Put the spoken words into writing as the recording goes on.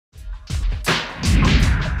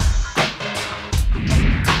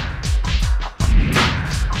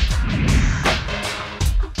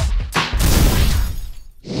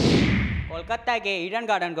कोलकाता के Eden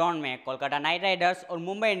garden ground में Kolkata night Riders और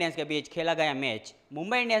मुंबई इंडियंस के बीच खेला गया मैच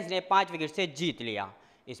मुंबई इंडियंस ने 5 विकेट से जीत लिया।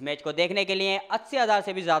 इस मैच को देखने के लिए 80,000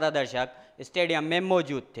 से भी ज़्यादा दर्शक स्टेडियम में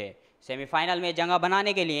मौजूद थे। सेमीफाइनल में जगह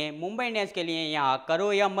बनाने के लिए मुंबई इंडियंस के लिए यहाँ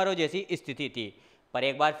करो या मरो जैसी स्थिति थी, पर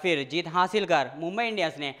एक बार फिर जीत हासिल कर मुंबई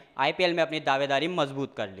इंडियंस ने IPL में अपनी दावेदारी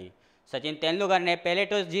मजबूत कर ली। सचिन तेंदुलकर ने पहले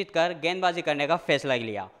टॉस जीतकर गेंदबाजी करने का फैसला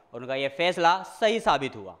लिया और उनका यह फैसला सही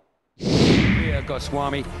साबित हुआ।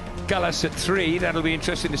 Goswami, Gallas at 3. That'll be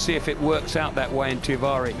interesting to see if it works out that way in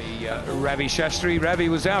Tivari. Ravi Shastri. Ravi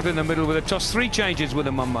was out in the middle with a toss. 3 changes with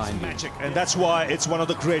a Mumbai. Magic, and that's why it's one of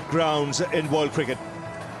the great grounds in world cricket.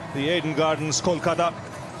 The Eden Gardens, Kolkata.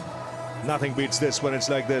 Nothing beats this when it's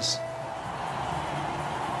like this.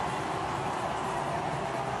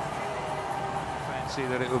 Fancy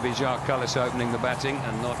that it would be Jacques Cullis opening the batting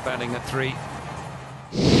and not batting at 3.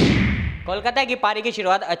 Kolkata की पारी की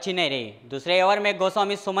शुरुआत अच्छी नहीं रही। दूसरे over में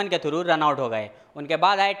गोस्वामी सुमन के थ्रू रन आउट हो गए। उनके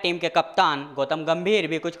बाद आए टीम के कप्तान गौतम गंभीर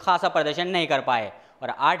भी कुछ खासा प्रदर्शन नहीं कर पाए और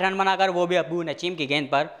 8 रन बनाकर वो भी अबू नसीम की गेंद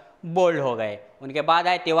पर बोल्ड हो गए। उनके बाद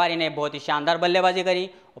आए तिवारी ने बहुत ही शानदार बल्लेबाजी करी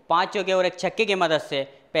और 5 चौके और एक छक्के की मदद से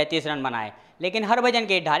 35 रन बनाए, लेकिन हरभजन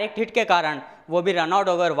के डायरेक्ट हिट के कारण वो भी रन आउट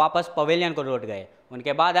होकर वापस पवेलियन को लौट गए।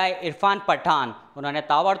 उनके बाद आए इरफान पठान। उन्होंने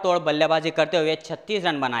ताबड़तोड़ बल्लेबाजी करते हुए 36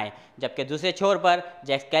 रन बनाए, जबकि दूसरे छोर पर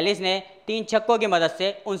जैक कैलिस ने 3 छक्कों की मदद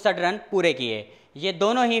से 59 रन पूरे किए। ये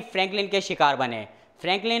दोनों ही फ्रैंकलिन के शिकार बने।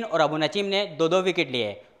 फ्रैंकलिन और अबू नसीम ने 2-2 विकेट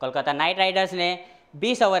लिए। कोलकाता नाइट राइडर्स ने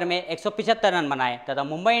 20 ओवर में 175 रन बनाए तथा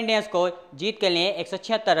मुंबई इंडियंस को जीत के लिए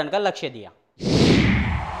 176 रन का लक्ष्य दिया।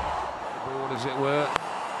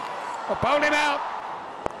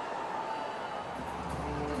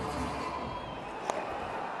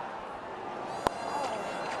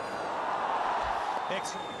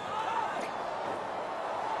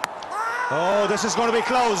 Oh, this is going to be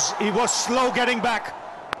close. He was slow getting back.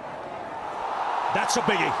 That's a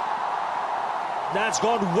biggie. That's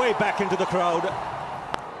gone way back into the crowd.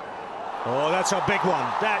 Oh, that's a big one.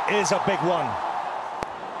 That is a big one.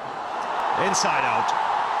 Inside out.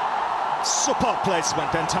 Superb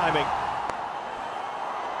placement and timing.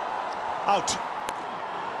 Out.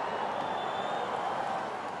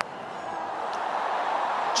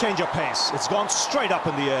 Change of pace. It's gone straight up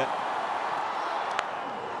in the air.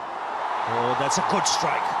 Oh, that's a good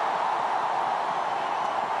strike.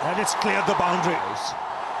 And it's cleared the boundaries.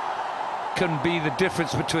 Can be the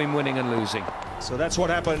difference between winning and losing. So that's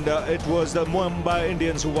what happened. It was the Mumbai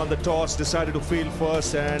Indians who won the toss, decided to field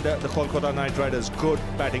first, and the Kolkata Knight Riders, good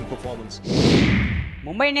batting performance.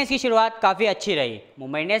 Mumbai Indians की शुरुआत काफ़ी अच्छी रही।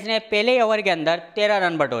 Mumbai Indians ने पहले over के अंदर 13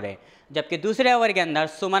 run बटोरे, जबकि दूसरे ओवर के अंदर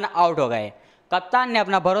सुमन आउट हो गए। कप्तान ने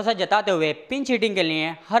अपना भरोसा जताते हुए पिंच हिटिंग के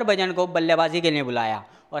लिए हरभजन को बल्लेबाजी के लिए बुलाया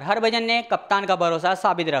और हरभजन ने कप्तान का भरोसा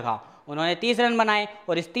साबित रखा। उन्होंने 30 रन बनाए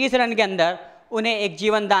और इस 30 रन के अंदर उन्हें एक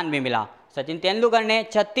जीवन दान भी मिला। सचिन तेंदुलकर ने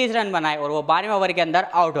 36 रन बनाए और वो 12वें ओवर के अंदर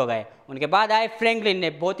आउट हो गए। उनके बाद आए फ्रैंकलिन ने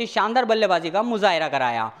बहुत ही शानदार बल्लेबाजी का मुजाहिरा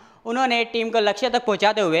कराया। उन्होंने टीम को लक्ष्य तक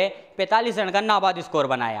पहुंचाते हुए 45 रन का नाबाद स्कोर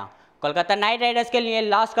बनाया। कोलकाता नाइट राइडर्स के लिए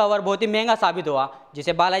लास्ट का ओवर बहुत ही महंगा साबित हुआ,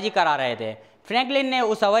 जिसे बालाजी करा रहे थे। फ्रैंकलिन ने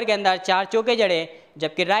उस ओवर के अंदर 4 चौके जड़े,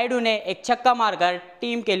 जबकि राइडू ने एक छक्का मारकर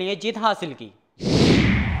टीम के लिए जीत हासिल की।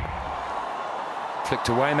 Flicked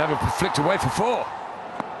away, never flicked away for 4.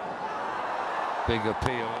 Big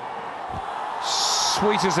appeal.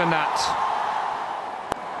 Sweet as a nut.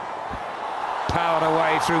 Powered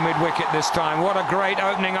away through mid-wicket this time. What a great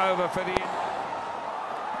opening over for the...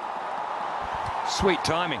 Sweet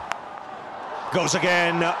timing. Goes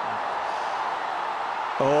again.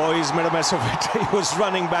 Oh, he's made a mess of it. He was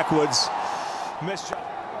running backwards. Missed shot.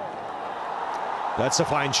 That's a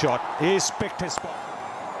fine shot. He's picked his spot.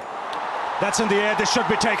 That's in the air. This should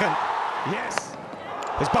be taken. Yes.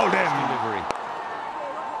 He's bowled in. Delivery.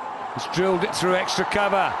 He's drilled it through extra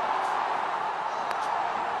cover.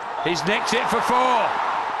 He's nicked it for 4.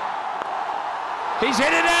 He's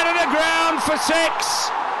hit it out of the ground for 6.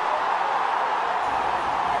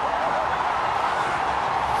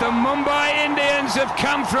 The Mumbai Indians have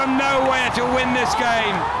come from nowhere to win this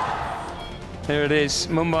game. There it is.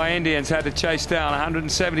 Mumbai Indians had to chase down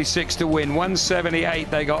 176 to win. 178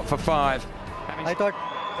 they got for 5. I thought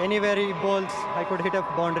anywhere he bowls, I could hit a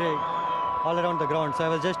boundary all around the ground. So I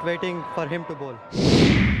was just waiting for him to bowl.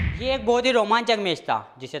 ये एक बहुत ही रोमांचक match था,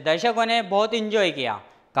 जिसे दर्शकों ने बहुत enjoy किया।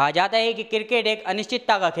 कहा जाता है कि क्रिकेट एक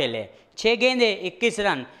अनिश्चितता का खेल है। 6 गेंदें 21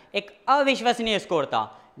 रन एक अविश्वसनीय स्कोर था,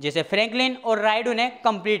 जिसे फ्रैंकलिन और राइडू ने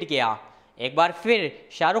कंप्लीट किया। एक बार फिर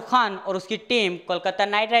शाहरुख खान और उसकी टीम कोलकाता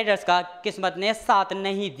नाइट राइडर्स का किस्मत ने साथ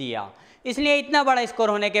नहीं दिया, इसलिए इतना बड़ा स्कोर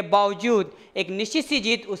होने के बावजूद एक निश्चित सी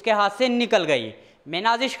जीत उसके हाथ से निकल गई। मैं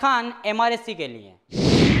नाजिश खान MRSC के लिए।